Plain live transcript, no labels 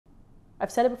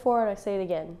I've said it before and I say it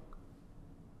again.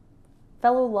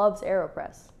 Fellow loves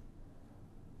Aeropress.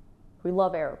 We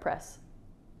love Aeropress.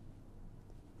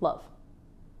 Love.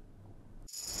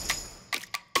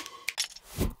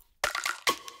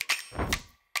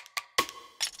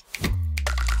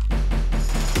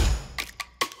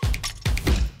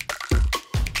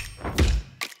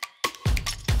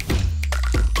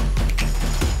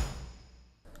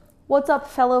 What's up,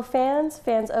 fellow fans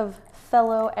of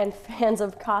fellow and fans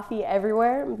of coffee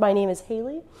everywhere? My name is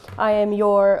Haley. I am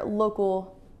your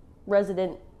local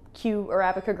resident Q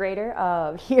Arabica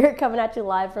grader here coming at you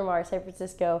live from our San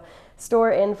Francisco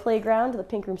store and playground, the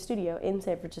Pink Room Studio in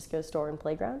San Francisco store and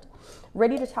playground.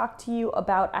 Ready to talk to you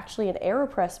about actually an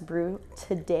Aeropress brew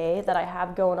today that I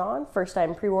have going on. First,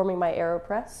 I'm pre-warming my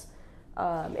Aeropress.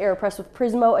 Aeropress with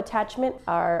Prismo attachment,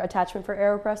 our attachment for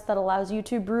Aeropress that allows you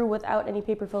to brew without any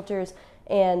paper filters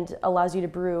and allows you to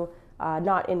brew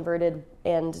not inverted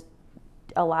and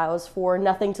allows for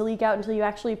nothing to leak out until you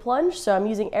actually plunge. So I'm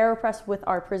using Aeropress with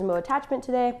our Prismo attachment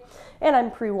today, and I'm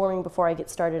pre-warming before I get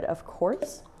started, of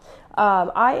course.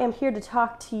 I am here to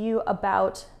talk to you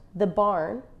about The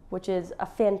Barn, which is a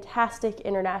fantastic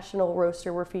international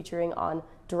roaster we're featuring on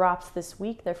drops this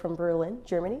week. They're from Berlin,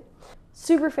 Germany.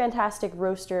 Super fantastic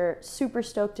roaster, super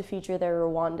stoked to feature their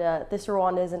Rwanda. This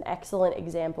Rwanda is an excellent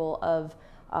example of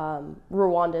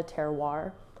Rwanda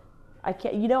terroir.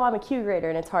 You know I'm a Q grader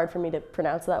and it's hard for me to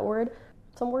pronounce that word.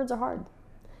 Some words are hard.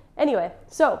 Anyway,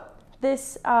 so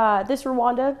this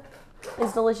Rwanda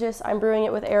is delicious. I'm brewing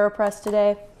it with Aeropress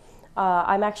today.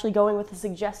 I'm actually going with the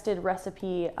suggested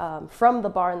recipe from The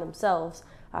Barn themselves.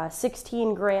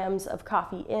 16 grams of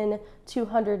coffee in,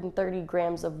 230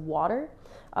 grams of water.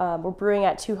 We're brewing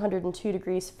at 202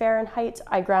 degrees Fahrenheit.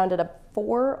 I ground at a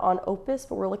 4 on Opus,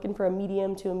 but we're looking for a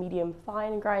medium to a medium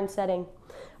fine grind setting.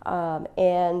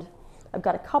 And I've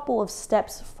got a couple of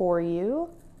steps for you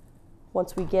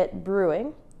once we get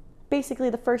brewing. Basically,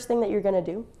 the first thing that you're gonna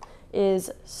do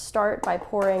is start by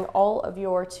pouring all of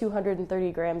your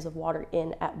 230 grams of water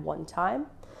in at one time.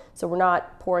 So we're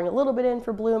not pouring a little bit in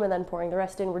for bloom and then pouring the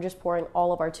rest in. We're just pouring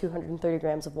all of our 230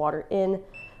 grams of water in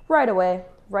right away,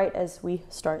 right as we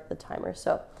start the timer.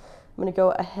 So I'm gonna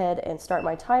go ahead and start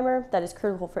my timer. That is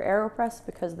critical for Aeropress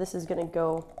because this is gonna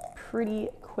go pretty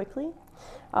quickly.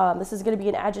 This is gonna be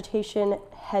an agitation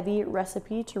heavy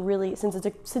recipe to really, since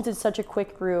it's such a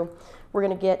quick brew, we're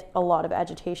gonna get a lot of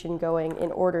agitation going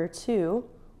in order to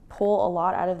pull a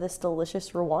lot out of this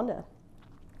delicious Rwanda.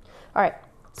 All right,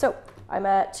 so I'm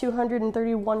at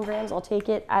 231 grams, I'll take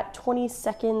it. At 20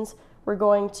 seconds, we're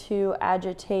going to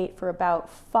agitate for about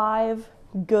 5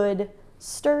 good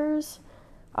stirs,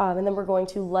 and then we're going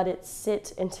to let it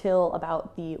sit until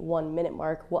about the 1 minute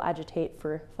mark. We'll agitate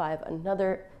for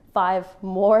another 5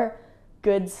 more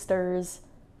good stirs.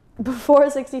 Before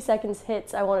 60 seconds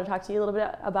hits, I want to talk to you a little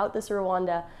bit about this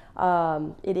Rwanda.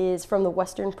 It is from the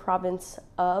western province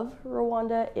of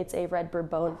Rwanda. It's a Red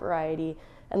Bourbon variety.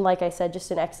 And like I said,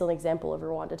 just an excellent example of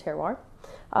Rwanda terroir.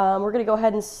 We're gonna go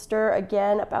ahead and stir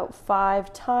again about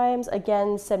 5 times,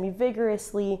 again,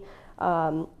 semi-vigorously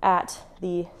at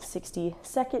the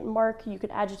 60-second mark. You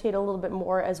could agitate a little bit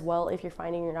more as well if you're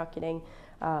finding you're not getting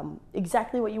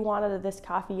exactly what you want out of this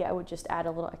coffee. I would just add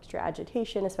a little extra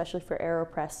agitation, especially for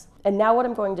Aeropress. And now what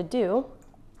I'm going to do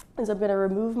is I'm gonna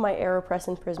remove my Aeropress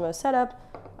and Prismo setup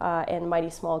and Mighty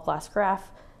Small Glass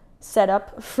Carafe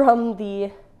setup from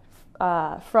the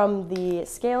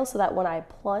scale so that when I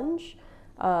plunge,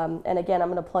 and again, I'm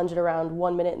gonna plunge it around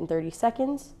 1 minute and 30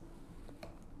 seconds.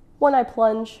 When I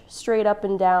plunge straight up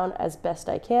and down as best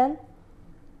I can,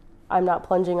 I'm not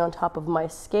plunging on top of my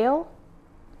scale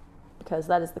because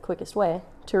that is the quickest way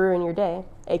to ruin your day,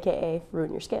 AKA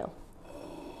ruin your scale.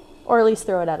 Or at least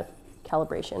throw it out of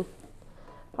calibration.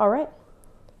 All right,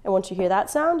 and once you hear that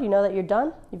sound, you know that you're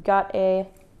done. You've got a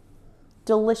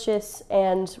delicious,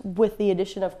 and with the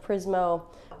addition of Prismo,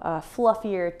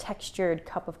 fluffier textured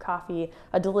cup of coffee,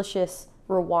 a delicious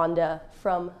Rwanda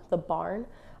from The Barn.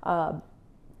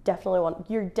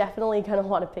 You're definitely gonna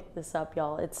want to pick this up,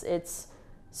 y'all. It's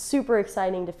super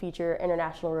exciting to feature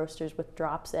international roasters with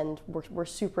drops, and we're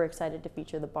super excited to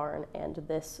feature The Barn and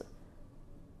this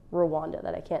Rwanda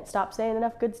that I can't stop saying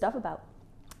enough good stuff about.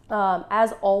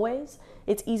 As always,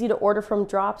 it's easy to order from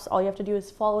drops. All you have to do is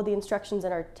follow the instructions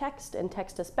in our text and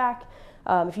text us back.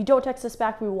 If you don't text us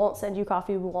back, we won't send you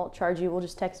coffee, we won't charge you, we'll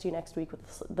just text you next week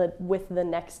with the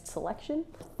next selection.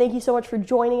 Thank you so much for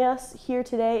joining us here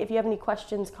today. If you have any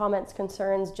questions, comments,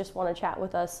 concerns, just want to chat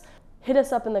with us, hit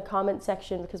us up in the comment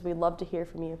section because we'd love to hear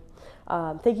from you.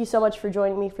 Thank you so much for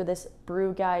joining me for this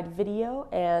brew guide video,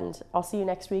 and I'll see you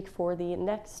next week for the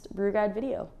next brew guide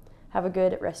video. Have a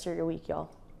good rest of your week, y'all.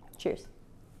 Cheers.